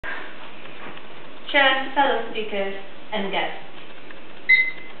chairs, fellow speakers and guests.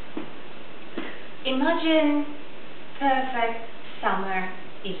 Imagine perfect summer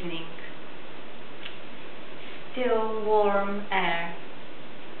evening. Still warm air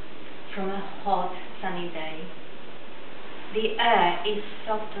from a hot sunny day. The air is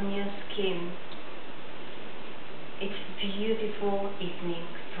soft on your skin. It's beautiful evening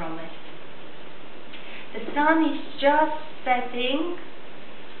promised. The sun is just setting,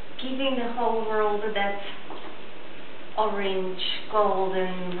 giving the whole world that orange,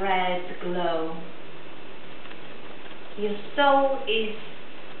 golden, red glow. Your soul is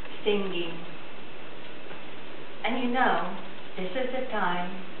singing. And you know, this is the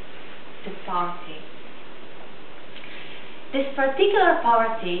time to party. This particular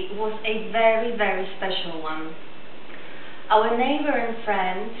party was a very, very special one. Our neighbor and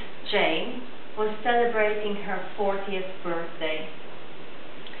friend, Jane, was celebrating her 40th birthday.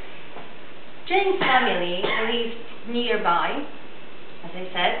 Jane's family lived nearby. As I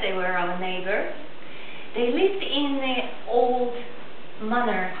said, they were our neighbors. They lived in an old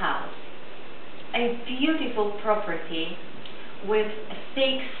manor house, a beautiful property with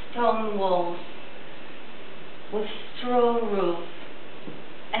thick stone walls, with straw roof,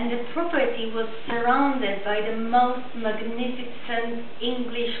 and the property was surrounded by the most magnificent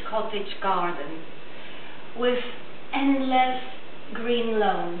English cottage garden, with endless green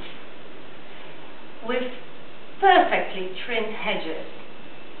lawns, with perfectly trimmed hedges.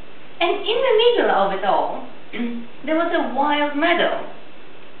 And in the middle of it all, there was a wild meadow,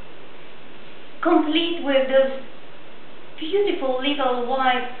 complete with those beautiful little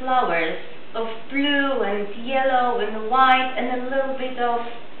white flowers of blue and yellow and white and a little bit of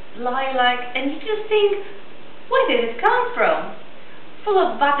lilac, and you just think, where did it come from? Full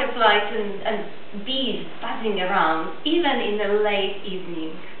of butterflies and bees buzzing around, even in the late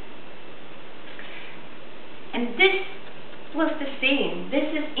evening. And this was the scene.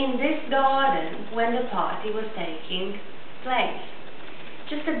 This is in this garden when the party was taking place.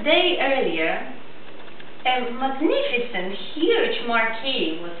 Just a day earlier, a magnificent, huge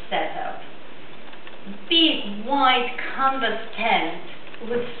marquee was set up. Big white canvas tent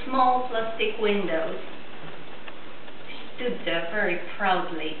with small plastic windows. Stood there very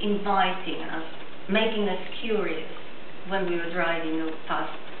proudly, inviting us, making us curious when we were driving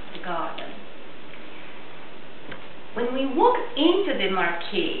past the garden. When we walked into the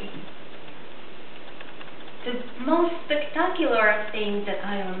marquee, the most spectacular thing that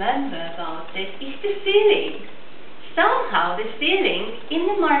I remember about this is the ceiling. Somehow the ceiling in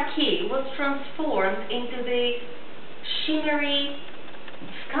the marquee was transformed into the shimmery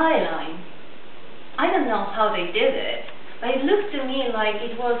skyline. I don't know how they did it, but it looked to me like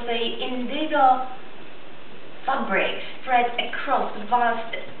it was a indigo fabric spread across the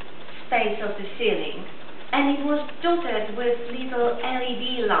vast space of the ceiling, and it was dotted with little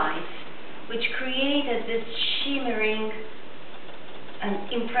LED lights which created this shimmering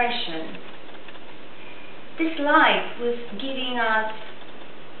impression. This light was giving us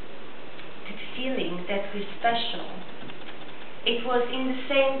the feeling that we're special. It was in the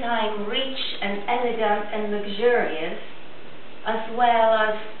same time rich and elegant and luxurious, as well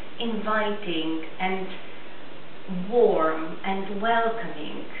as inviting and warm and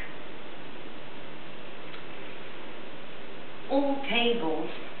welcoming. All tables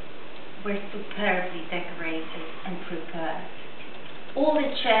were superbly decorated and prepared. All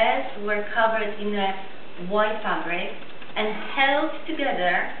the chairs were covered in a white fabric and held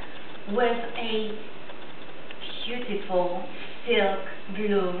together with a beautiful silk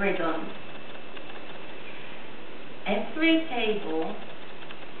blue ribbon. Every table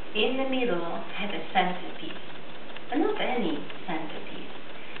in the middle had a centerpiece, but not any centerpiece,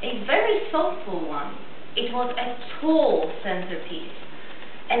 a very thoughtful one. It was a tall centerpiece,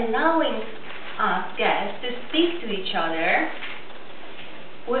 allowing us guests to speak to each other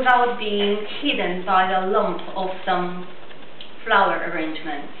without being hidden by the lump of some flower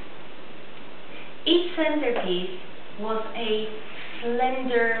arrangement. Each centerpiece was a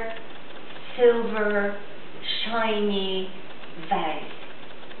slender, silver, shiny vase.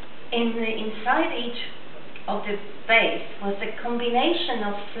 Inside each of the vase was a combination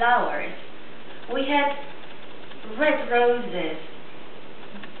of flowers. We had red roses,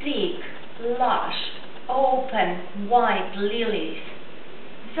 big, lush, open, white lilies,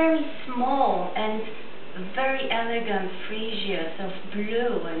 very small and very elegant freesias of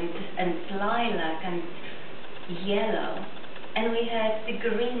blue and lilac and yellow. And we had the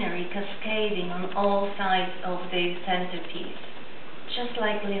greenery cascading on all sides of the centerpiece, just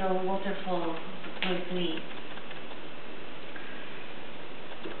like little waterfalls with leaves.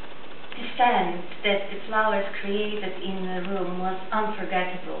 The scent that the flowers created in the room was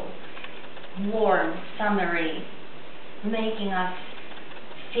unforgettable, warm, summery, making us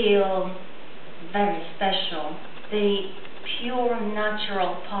feel very special. The pure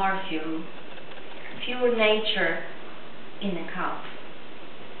natural perfume, pure nature in a cup.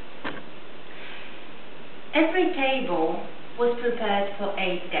 Every table was prepared for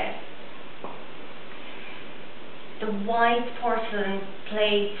 8 guests. The white porcelain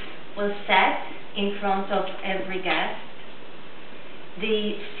plate was set in front of every guest.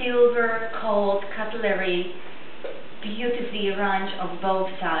 The silver cold cutlery beautifully arranged on both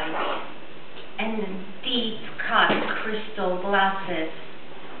sides, and deep cut crystal glasses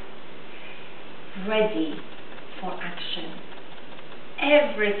ready for action.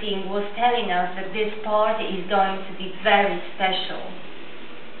 Everything was telling us that this party is going to be very special.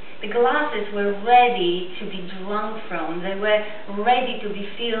 The glasses were ready to be drunk from. They were ready to be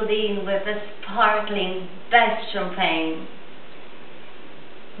filled in with the sparkling best champagne.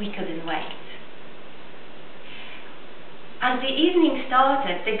 We couldn't wait. As the evening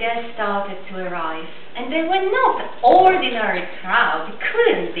started, the guests started to arrive, and they were not an ordinary crowd. It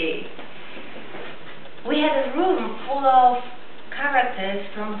couldn't be. We had a room full of characters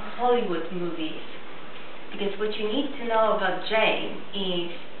from Hollywood movies, because what you need to know about Jane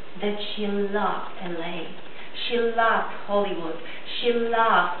is that she loved LA, she loved Hollywood, she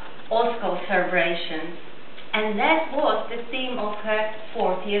loved Oscar celebrations, and that was the theme of her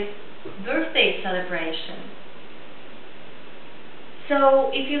 40th birthday celebration. So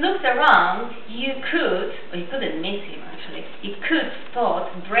if you looked around, you couldn't miss him actually, you could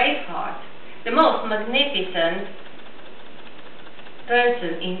spot Braveheart, the most magnificent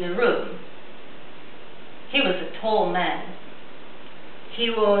person in the room. He was a tall man. He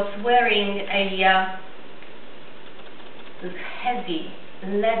was wearing a heavy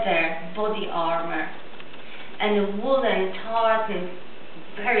leather body armor and a woolen tartan,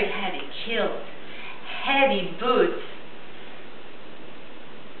 very heavy kilt, heavy boots.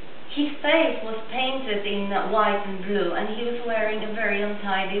 His face was painted in white and blue, and he was wearing a very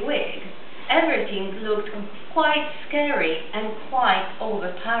untidy wig. Everything looked quite scary and quite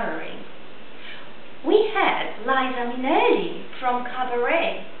overpowering. We had Liza Minnelli from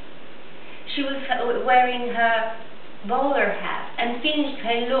Cabaret. She was wearing her bowler hat and finished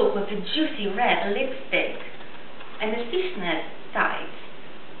her look with a juicy red lipstick and a fishnet tights.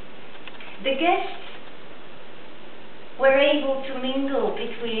 The guests were able to mingle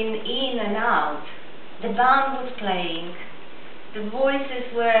between in and out. The band was playing. The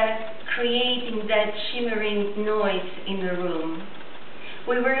voices were creating that shimmering noise in the room.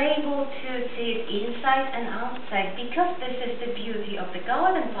 We were able to sit inside and outside, because this is the beauty of the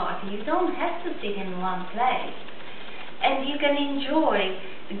garden party. You don't have to sit in one place, and you can enjoy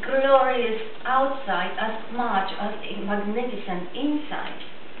the glorious outside as much as the magnificent inside,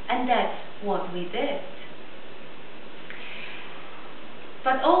 and that's what we did.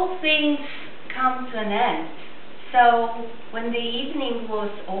 But all things come to an end. So when the evening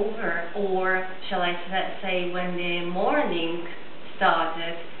was over, or shall I say when the morning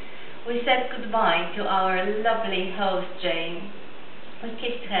started, we said goodbye to our lovely host Jane. We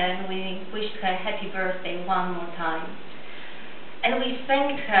kissed her and we wished her happy birthday one more time. And we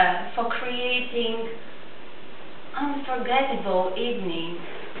thanked her for creating unforgettable evenings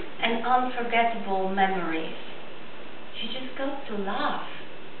and unforgettable memories. She just got to laugh.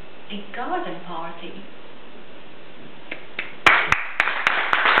 A garden party.